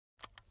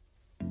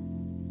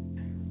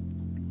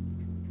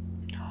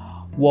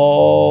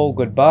Whoa,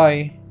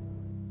 goodbye.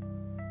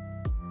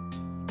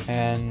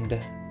 And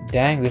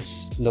dang,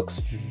 this looks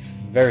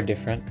very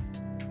different.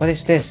 What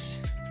is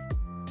this?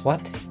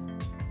 What?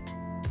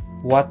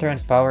 Water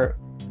and power.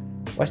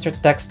 Why is there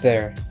text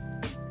there?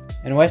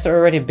 And why is there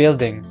already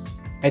buildings?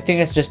 I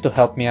think it's just to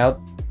help me out.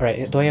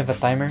 Alright, do I have a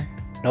timer?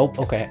 Nope,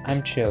 okay,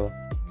 I'm chill.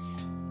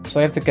 So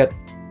I have to get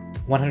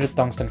 100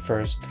 tungsten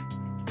first.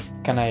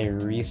 Can I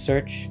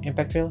research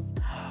impact drill?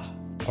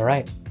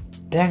 Alright.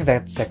 Dang,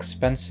 that's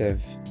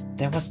expensive.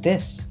 Then what's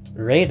this?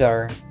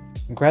 Radar.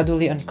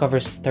 Gradually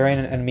uncovers terrain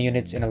and enemy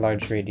units in a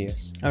large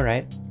radius.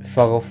 Alright.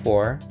 Foggo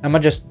 4. I'ma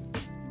just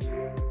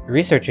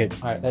research it.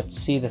 Alright, let's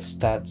see the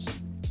stats.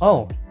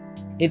 Oh,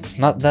 it's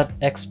not that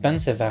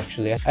expensive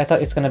actually. I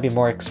thought it's gonna be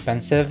more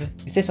expensive.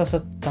 Is this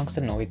also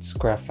tungsten? No, it's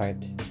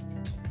graphite.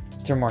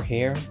 Is there more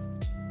here?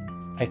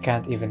 I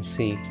can't even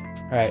see.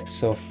 Alright,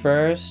 so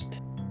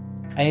first,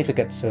 I need to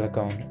get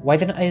silicone. Why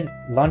didn't I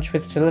launch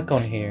with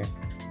silicone here?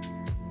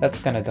 That's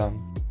kinda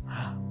dumb.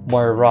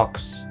 More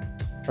rocks.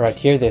 Alright,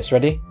 hear this.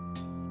 Ready?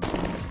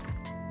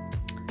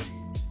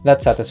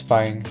 That's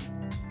satisfying.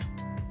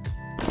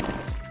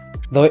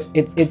 Though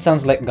it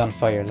sounds like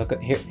gunfire. Look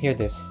at hear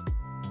this.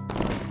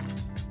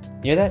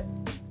 Hear that?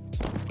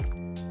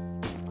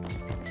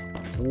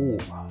 Ooh.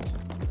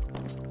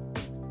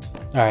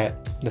 Alright,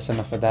 that's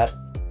enough of that.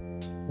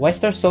 Why is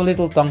there so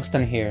little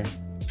tungsten here?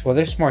 Well,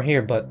 there's more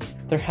here, but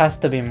there has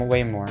to be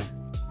way more.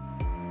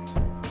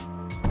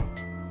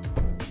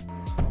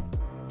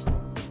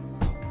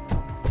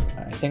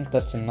 I think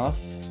that's enough.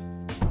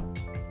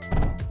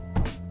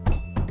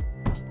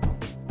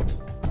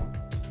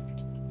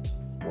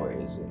 Where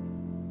is it?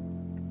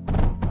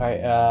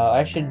 Alright,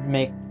 I should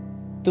make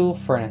 2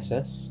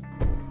 furnaces.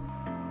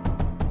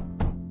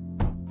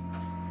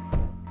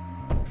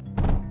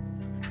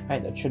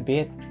 Alright, that should be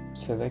it.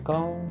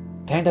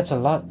 Silicone. Dang, that's a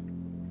lot.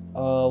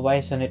 Why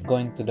isn't it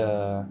going to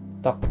the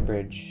dock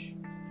bridge?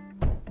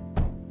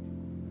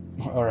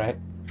 Alright.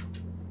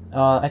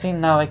 I think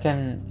now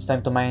it's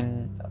time to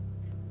mine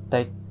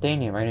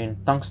titanium. I mean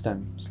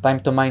tungsten. It's time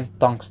to mine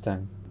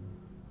tungsten.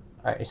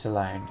 Alright, it's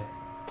aligned.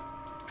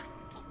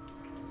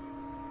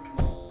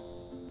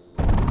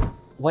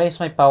 Why is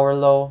my power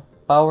low?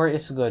 Power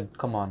is good.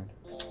 Come on.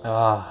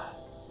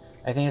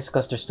 I think it's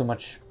because there's too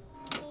much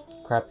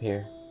crap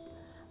here.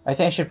 I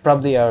think I should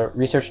probably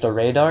research the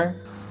radar.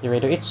 The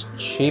radar, it's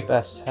cheap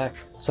as heck.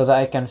 So that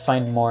I can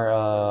find more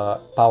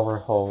power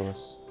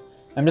holes.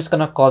 I'm just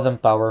gonna call them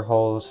power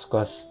holes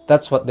because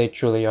that's what they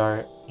truly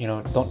are. You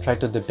know, don't try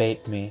to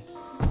debate me.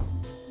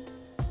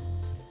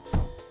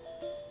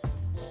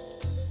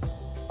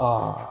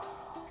 I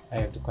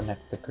have to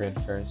connect the grid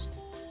first.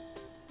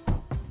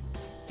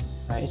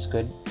 Alright, it's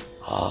good.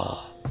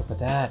 Look at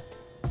that.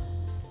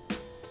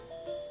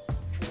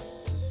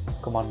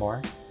 Come on,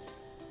 more.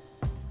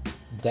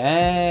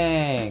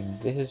 Dang,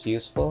 this is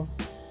useful.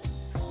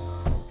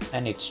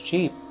 And it's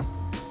cheap.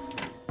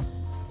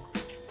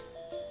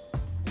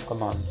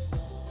 Come on.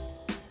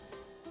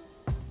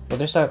 Well,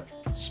 there's a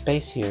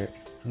space here.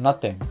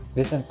 Nothing.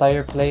 This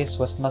entire place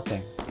was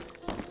nothing.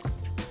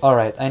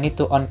 Alright, I need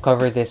to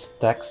uncover this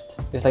text.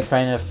 It's like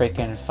trying to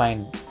freaking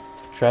find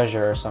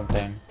treasure or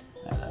something.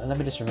 Let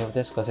me just remove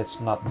this because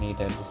it's not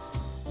needed.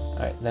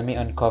 Alright, let me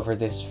uncover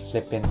this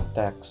flipping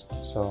text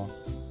so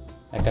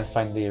I can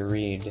finally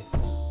read.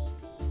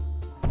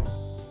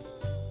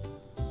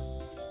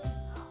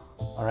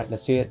 Alright,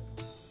 let's see it.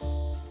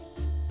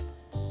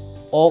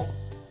 Oh,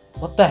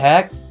 what the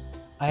heck?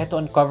 I had to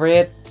uncover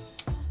it?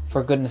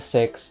 For goodness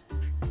sakes.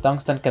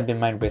 Tungsten can be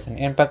mined with an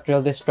impact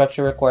drill. This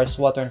structure requires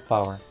water and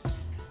power.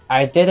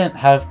 I didn't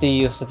have to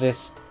use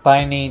this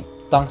tiny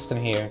tungsten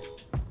here.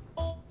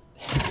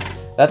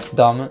 That's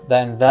dumb.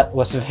 Then that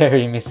was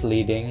very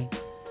misleading.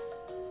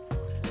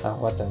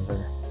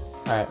 Whatever.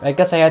 Alright, I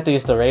guess I had to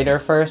use the radar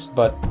first,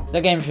 but the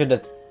game should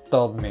have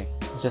told me.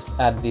 Just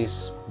add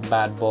these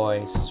bad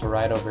boys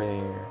right over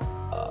here.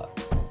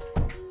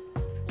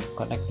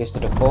 Connect this to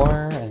the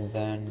core, and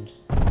then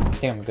I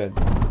think I'm good.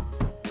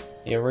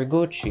 Yeah, we're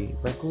Gucci.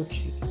 We're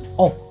Gucci.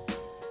 Oh!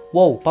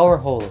 Whoa, power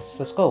holes.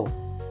 Let's go.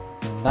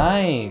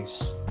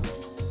 Nice!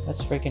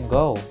 Let's freaking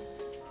go.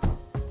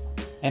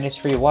 And it's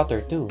free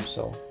water too,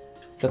 so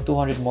the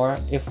 200 more.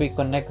 If we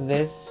connect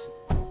this...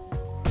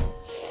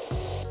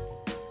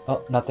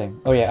 Oh, nothing.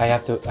 Oh yeah, I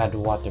have to add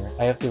water.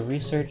 I have to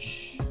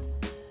research...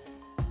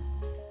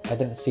 I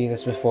didn't see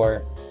this before.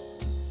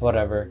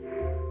 Whatever.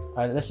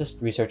 Alright, let's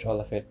just research all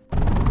of it.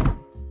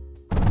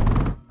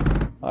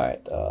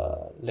 Alright,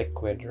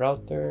 liquid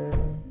router.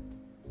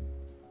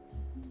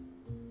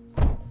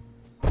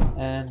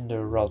 And the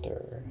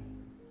router.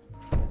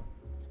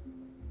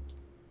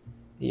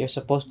 You're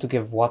supposed to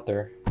give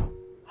water.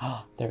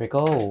 Ah, there we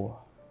go.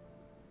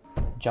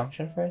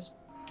 Junction first?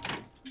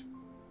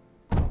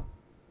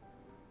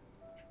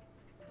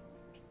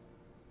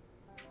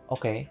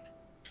 Okay.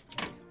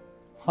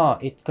 Huh,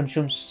 it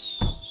consumes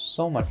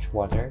so much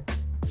water.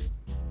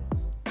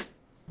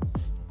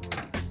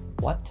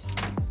 What?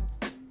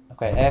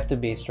 Okay, I have to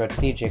be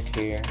strategic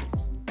here.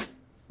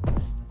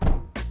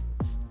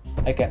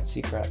 I can't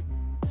see crap.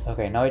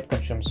 Okay, now it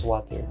consumes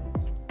water.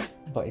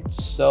 But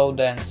it's so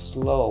dang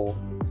slow.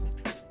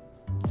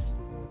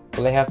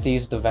 Will I have to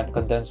use the vent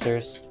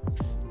condensers?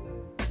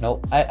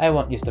 No, I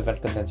won't use the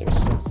vent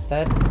condensers.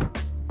 Instead,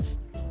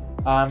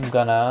 I'm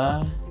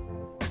gonna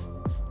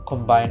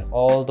combine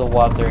all the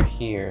water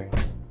here.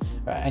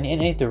 I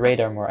need to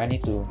radar more. I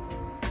need to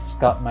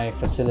scout my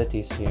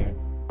facilities here.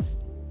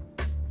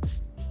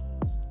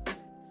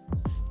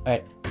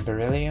 Alright,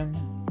 beryllium.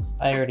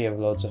 I already have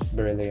loads of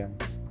beryllium.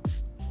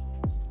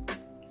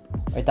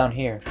 Right down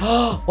here.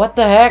 What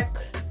the heck?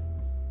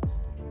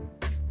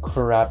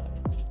 Crap.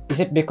 Is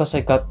it because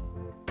I got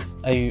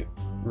a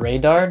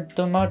radared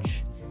too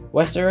much?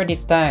 Why is there already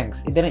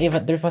tanks? It didn't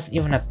even, there wasn't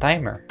even a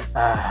timer.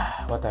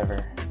 Ah,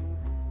 whatever.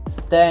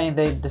 Dang,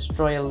 they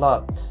destroy a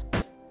lot.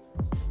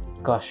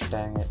 Gosh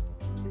dang it.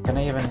 Can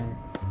I even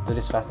do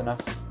this fast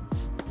enough?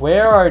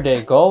 Where are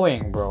they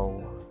going,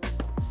 bro?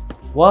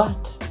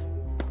 What?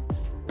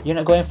 You're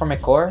not going for my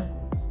core?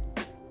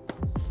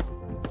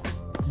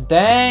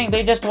 Dang,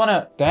 they just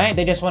wanna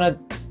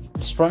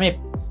destroy my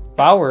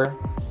power.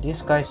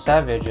 These guys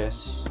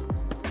savages.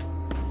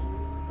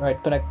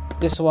 Alright, connect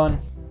this one.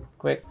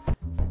 Quick.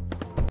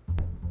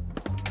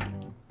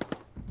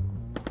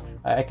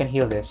 I can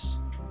heal this.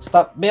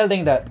 Stop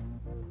building that.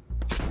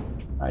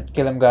 Alright,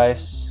 kill him,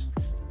 guys.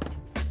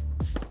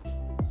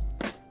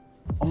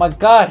 Oh my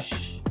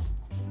gosh!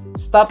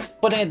 Stop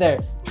putting it there.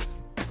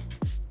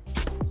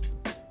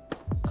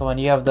 Come on,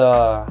 you have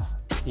the...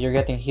 You're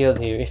getting healed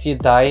here. If you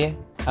die,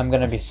 I'm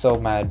gonna be so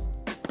mad.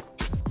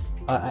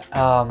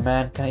 Oh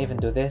man, can I even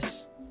do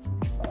this?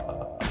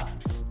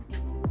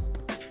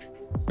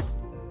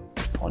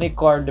 Only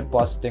card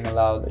depositing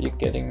allowed. Are you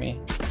kidding me?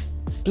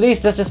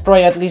 Please, let's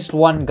destroy at least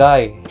one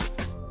guy.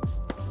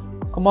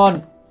 Come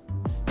on.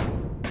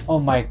 Oh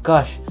my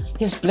gosh.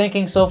 He's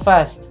blinking so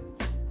fast.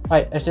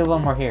 Alright, there's still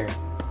one more here.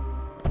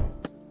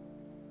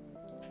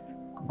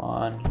 Come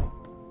on.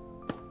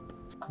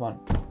 Come on.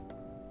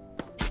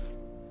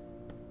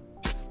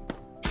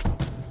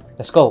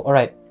 Let's go.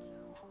 Alright.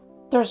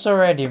 There's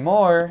already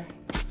more.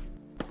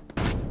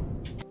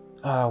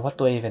 What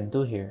do I even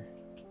do here?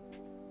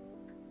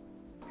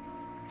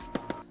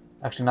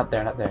 Actually, not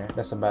there, not there.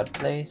 That's a bad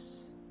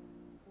place.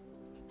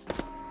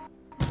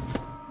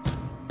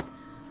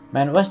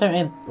 Man, why is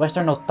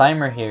there no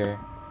timer here?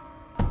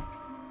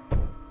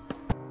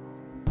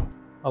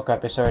 Oh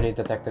crap, it's already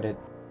detected it.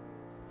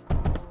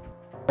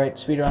 Alright,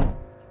 speedrun.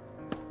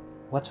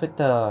 What's with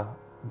the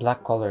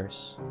black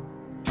colors?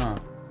 Huh.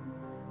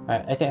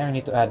 Alright, I think I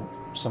need to add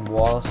some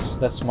walls.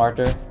 That's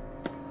smarter.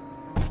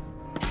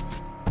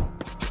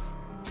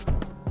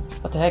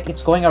 What the heck?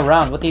 It's going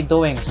around. What are you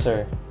doing,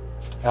 sir?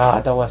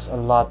 Ah, that was a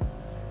lot.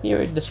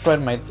 You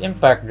destroyed my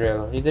impact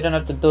drill. You didn't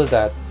have to do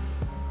that.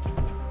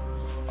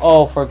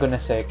 Oh, for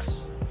goodness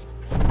sakes.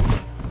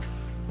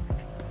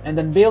 And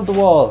then build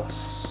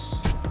walls.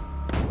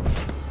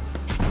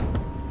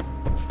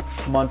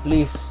 Come on,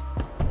 please.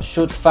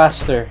 Shoot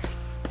faster.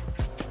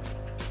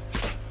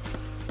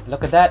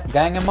 Look at that.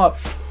 Gang him up.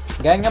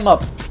 Gang him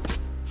up.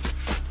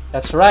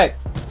 That's right.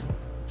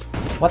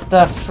 What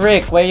the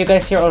frick? Why are you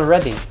guys here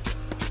already?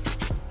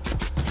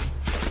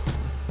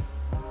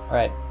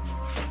 Alright.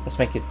 Let's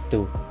make it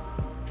 2.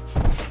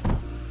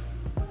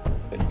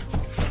 Good.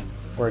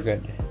 We're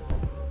good.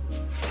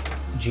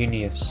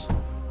 Genius.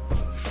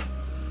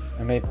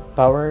 And my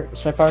power...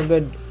 Is my power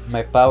good?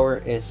 My power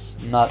is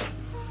not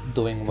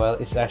doing well.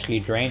 It's actually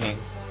draining.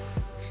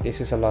 This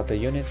is a lot of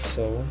units,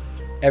 so...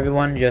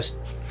 Everyone just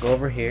go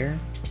over here.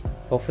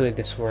 Hopefully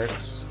this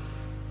works.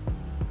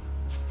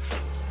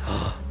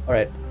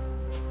 Alright.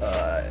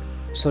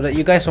 So that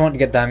you guys won't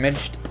get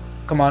damaged.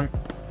 Come on.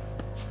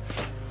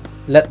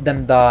 Let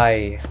them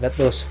die. Let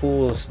those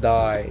fools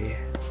die.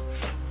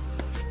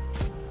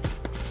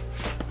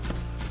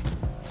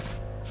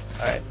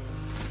 Alright.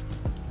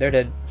 They're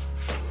dead.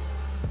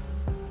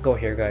 Go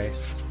here,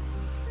 guys.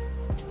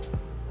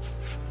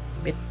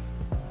 Bit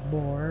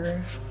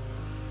more.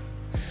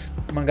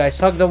 Come on, guys.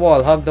 Hug the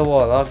wall. Hug the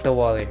wall. Hug the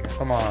wall here.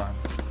 Come on.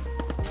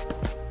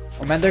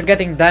 Oh man, they're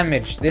getting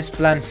damaged. This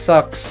plan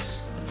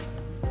sucks.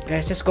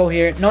 Guys, just go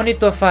here. No need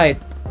to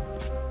fight.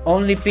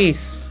 Only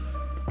peace.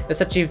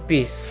 Let's achieve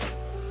peace.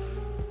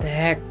 The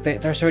heck?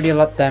 There's already a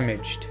lot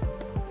damaged.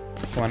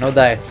 Come on, no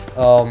dice.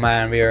 Oh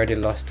man, we already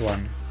lost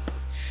one.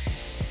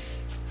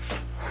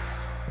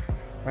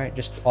 Right,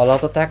 just all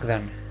out attack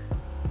then.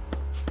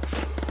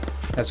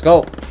 Let's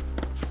go.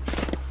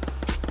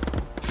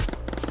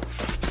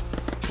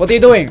 What are you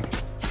doing?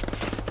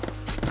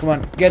 Come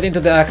on, get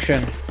into the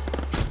action.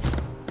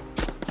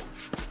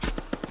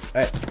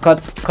 Right,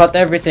 cut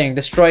everything.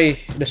 Destroy.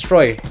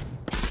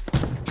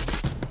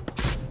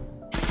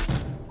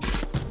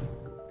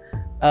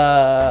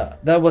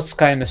 That was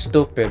kind of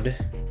stupid.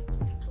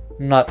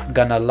 Not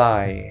gonna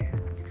lie.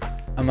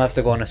 I'm gonna have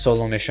to go on a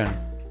solo mission.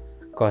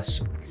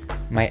 Cause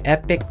my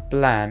epic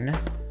plan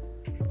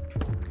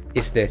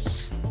is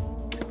this.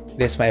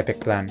 This is my epic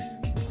plan.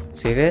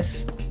 See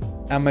this?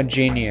 I'm a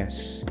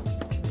genius.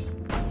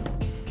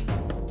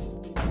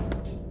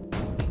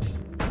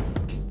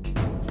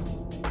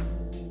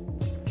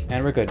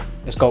 And we're good.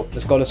 Let's go.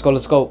 Let's go. Let's go.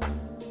 Let's go.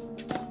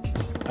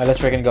 Alright, let's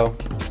freaking go.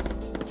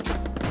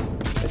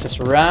 Let's just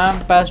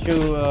ram past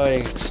you.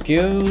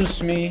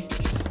 Excuse me.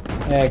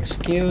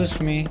 Excuse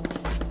me.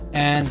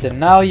 And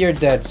now you're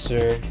dead,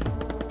 sir.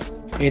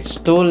 It's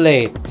too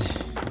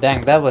late.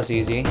 Dang, that was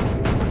easy.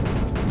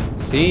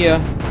 See ya.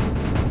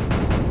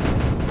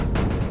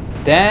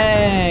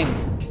 Dang.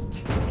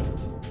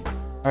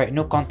 Alright,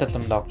 no content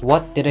unlocked.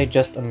 What did I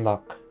just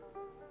unlock?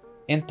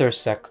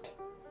 Intersect.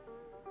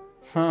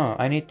 Huh,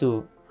 I need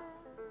to...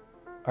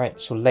 Alright,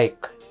 so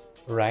lake.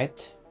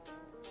 Right.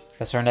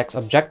 That's our next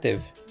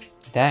objective.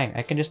 Dang,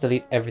 I can just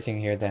delete everything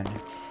here then.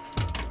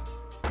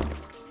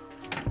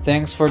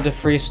 Thanks for the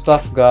free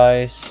stuff,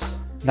 guys.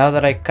 Now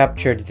that I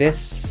captured this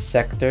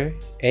sector,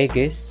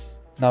 Aegis,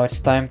 now it's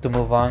time to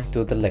move on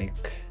to the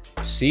lake.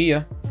 See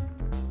ya.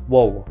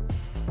 Whoa.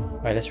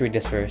 Alright, let's read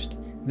this first.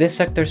 This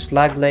sector's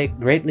slag lake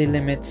greatly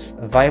limits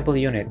viable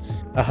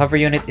units. A hover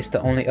unit is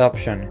the only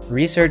option.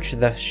 Research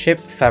the ship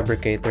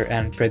fabricator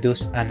and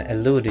produce an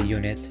elude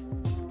unit.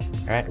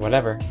 Alright,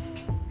 whatever.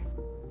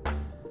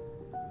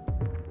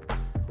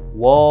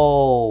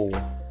 Whoa.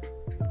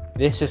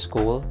 This is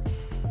cool.